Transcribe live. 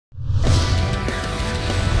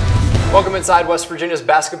Welcome inside West Virginia's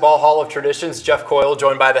Basketball Hall of Traditions. Geoff Coyle,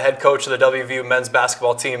 joined by the head coach of the WVU men's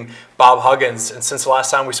basketball team, Bob Huggins. And since the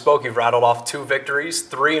last time we spoke, you've rattled off 2 victories,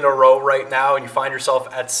 3 in a row right now, and you find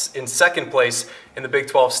yourself in second place in the Big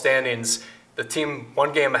 12 standings. The team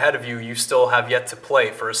 1 game ahead of you, you still have yet to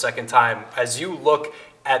play for a second time. As you look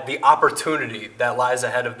at the opportunity that lies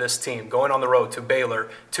ahead of this team, going on the road to Baylor,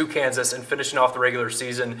 to Kansas, and finishing off the regular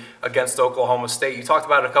season against Oklahoma State. You talked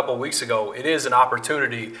about it a couple of weeks ago. It is an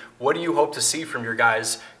opportunity. What do you hope to see from your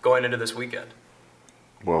guys going into this weekend?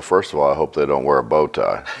 Well, first of all, I hope they don't wear a bow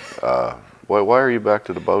tie. Why are you back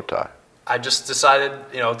to the bow tie? I just decided,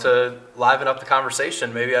 to liven up the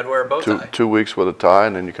conversation. Maybe I'd wear a bow tie. 2 weeks with a tie,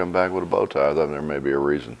 and then you come back with a bow tie. Then there may be a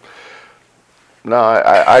reason. No,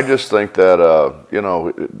 I just think that,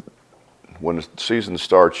 when the season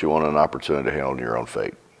starts, you want an opportunity to handle your own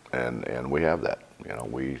fate, and we have that.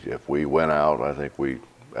 If we went out, I think we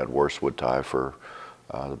at worst would tie for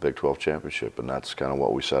the Big 12 championship, and that's kind of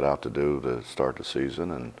what we set out to do to start the season.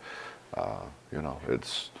 And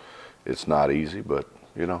it's not easy, but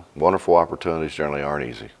wonderful opportunities generally aren't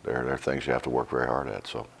easy. They're things you have to work very hard at.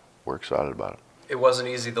 So we're excited about it. It wasn't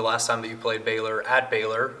easy the last time that you played Baylor at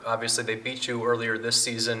Baylor. Obviously, they beat you earlier this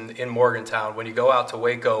season in Morgantown. When you go out to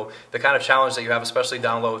Waco, the kind of challenge that you have, especially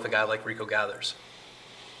down low with a guy like Rico Gathers.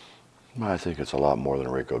 I think it's a lot more than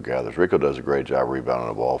Rico Gathers. Rico does a great job rebounding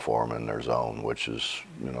the ball for them in their zone, which is,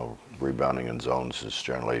 rebounding in zones is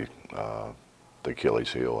generally the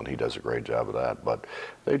Achilles heel, and he does a great job of that. But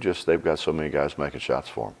they've got so many guys making shots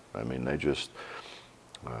for them. I mean,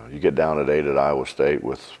 you get down at 8 at Iowa State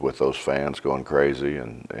with those fans going crazy,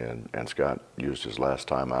 and Scott used his last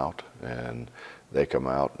time out, and they come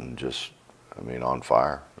out and just, on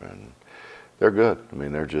fire, and they're good.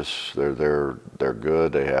 They're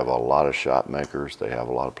good. They have a lot of shot makers. They have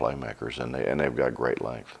a lot of playmakers, and they've got great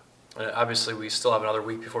length. Obviously, we still have another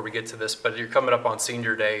week before we get to this, but you're coming up on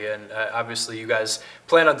Senior Day, and obviously you guys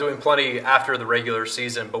plan on doing plenty after the regular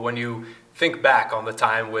season, but when you think back on the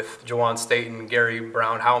time with Juwan State and Gary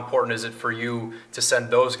Brown, how important is it for you to send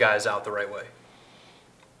those guys out the right way?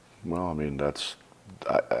 Well,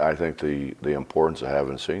 I think the importance of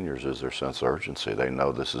having seniors is their sense of urgency. They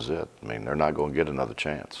know this is it. They're not going to get another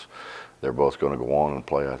chance. They're both going to go on and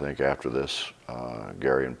play, I think, after this.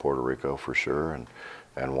 Gary in Puerto Rico for sure, and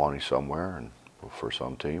Wani somewhere and for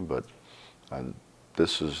some team. But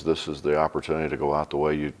this is the opportunity to go out the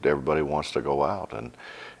way everybody wants to go out,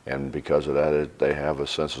 and because of that, they have a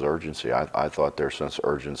sense of urgency. I thought their sense of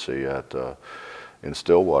urgency in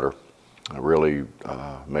Stillwater really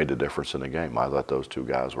made the difference in the game. I thought those 2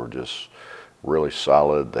 guys were just really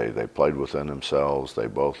solid. They played within themselves. They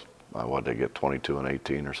both, they get 22 and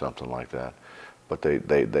 18 or something like that. But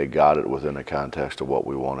they got it within the context of what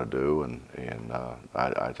we want to do, and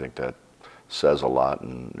I think that says a lot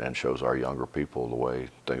and shows our younger people the way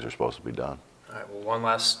things are supposed to be done. All right, well, one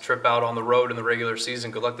last trip out on the road in the regular season.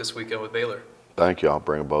 Good luck this weekend with Baylor. Thank you. I'll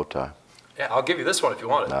bring a bow tie. Yeah, I'll give you this one if you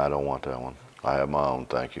want it. No, I don't want that one. I have my own.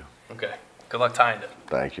 Thank you. Okay. Good luck tying it.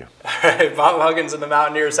 Thank you. All right, Bob Huggins and the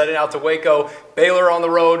Mountaineers heading out to Waco. Baylor on the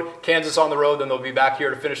road, Kansas on the road, then they'll be back here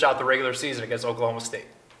to finish out the regular season against Oklahoma State.